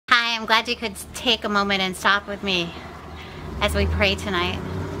Hi, I'm glad you could take a moment and stop with me as we pray tonight.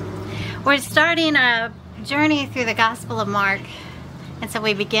 We're starting a journey through the Gospel of Mark, and so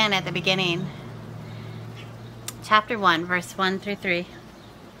we begin at the beginning. Chapter 1, verse 1 through 3.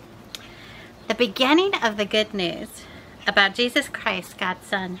 The beginning of the good news about Jesus Christ, God's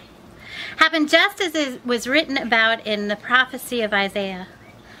Son, happened just as it was written about in the prophecy of Isaiah.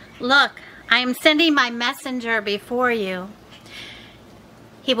 Look, I am sending my messenger before you.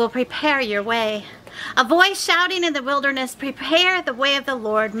 He will prepare your way. A voice shouting in the wilderness, prepare the way of the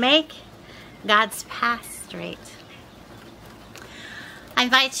Lord, make God's path straight. I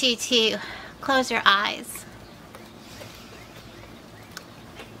invite you to close your eyes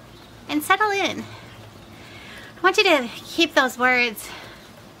and settle in. I want you to keep those words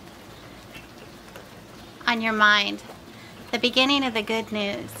on your mind. The beginning of the good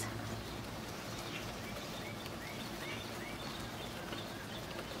news.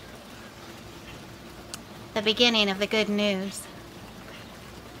 The beginning of the good news.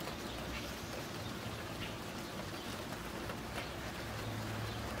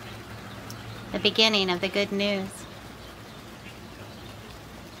 The beginning of the good news.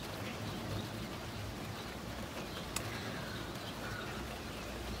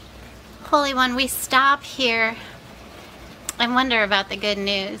 Holy One, we stop here and wonder about the good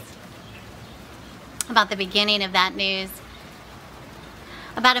news, about the beginning of that news,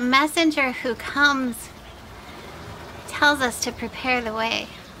 about a messenger who comes, tells us to prepare the way.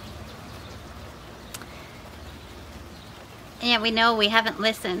 And yet we know we haven't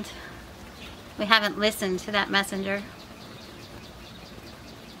listened. We haven't listened to that messenger.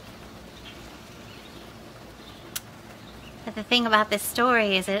 But the thing about this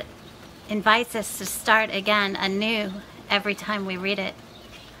story is it invites us to start again anew every time we read it.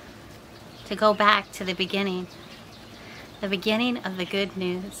 To go back to the beginning of the good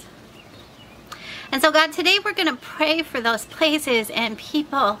news. And so God, today we're going to pray for those places and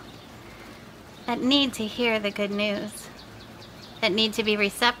people that need to hear the good news, that need to be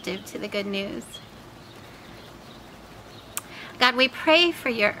receptive to the good news. God, we pray for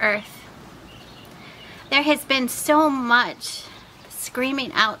your earth. There has been so much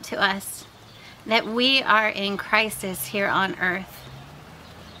screaming out to us that we are in crisis here on earth.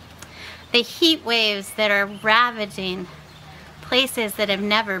 The heat waves that are ravaging places that have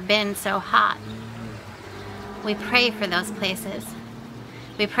never been so hot. We pray for those places.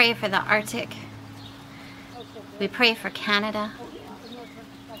 We pray for the Arctic. We pray for Canada.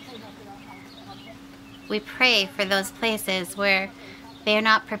 We pray for those places where they are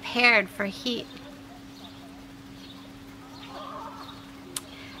not prepared for heat.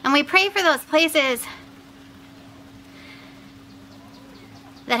 And we pray for those places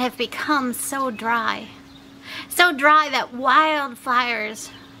that have become so dry that wildfires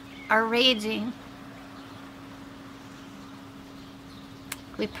are raging.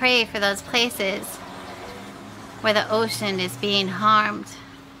 We pray for those places where the ocean is being harmed,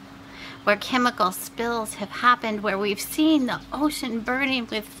 where chemical spills have happened, where we've seen the ocean burning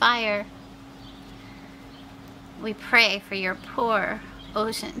with fire. We pray for your poor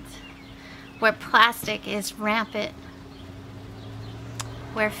oceans, where plastic is rampant,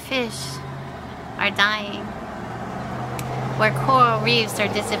 where fish are dying, where coral reefs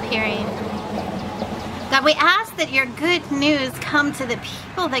are disappearing. God, we ask that your good news come to the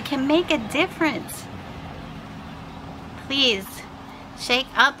people that can make a difference. Please shake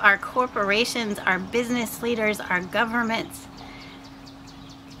up our corporations, our business leaders, our governments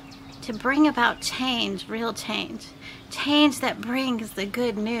to bring about change, real change. Change that brings the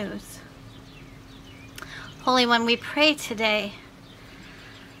good news. Holy One, we pray today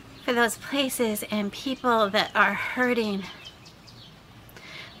for those places and people that are hurting,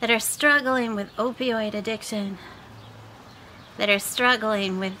 that are struggling with opioid addiction, that are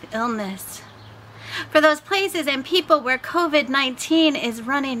struggling with illness. For those places and people where COVID-19 is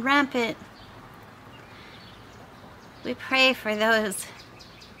running rampant. We pray for those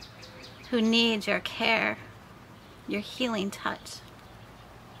who need your care, your healing touch.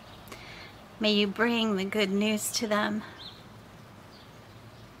 May you bring the good news to them.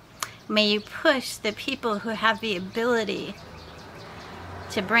 May you push the people who have the ability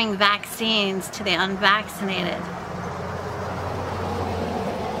to bring vaccines to the unvaccinated.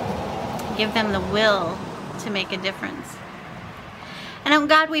 Give them the will to make a difference. And oh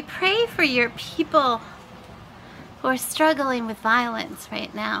God, we pray for your people who are struggling with violence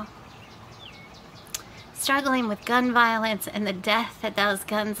right now. Struggling with gun violence and the death that those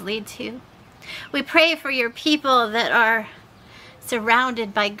guns lead to. We pray for your people that are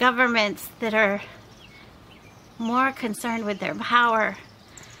surrounded by governments that are more concerned with their power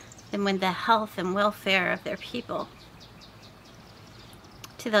them with the health and welfare of their people.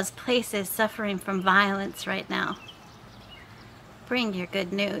 To those places suffering from violence right now, bring your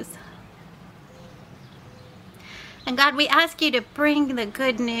good news. And God, we ask you to bring the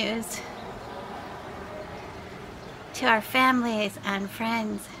good news to our families and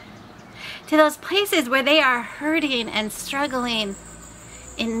friends, to those places where they are hurting and struggling,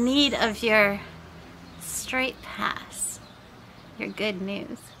 in need of your straight path, your good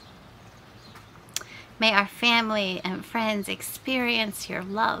news. May our family and friends experience your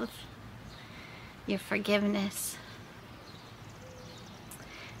love, your forgiveness.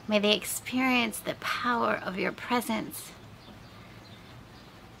 May they experience the power of your presence.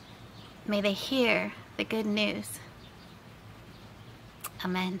 May they hear the good news.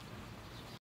 Amen.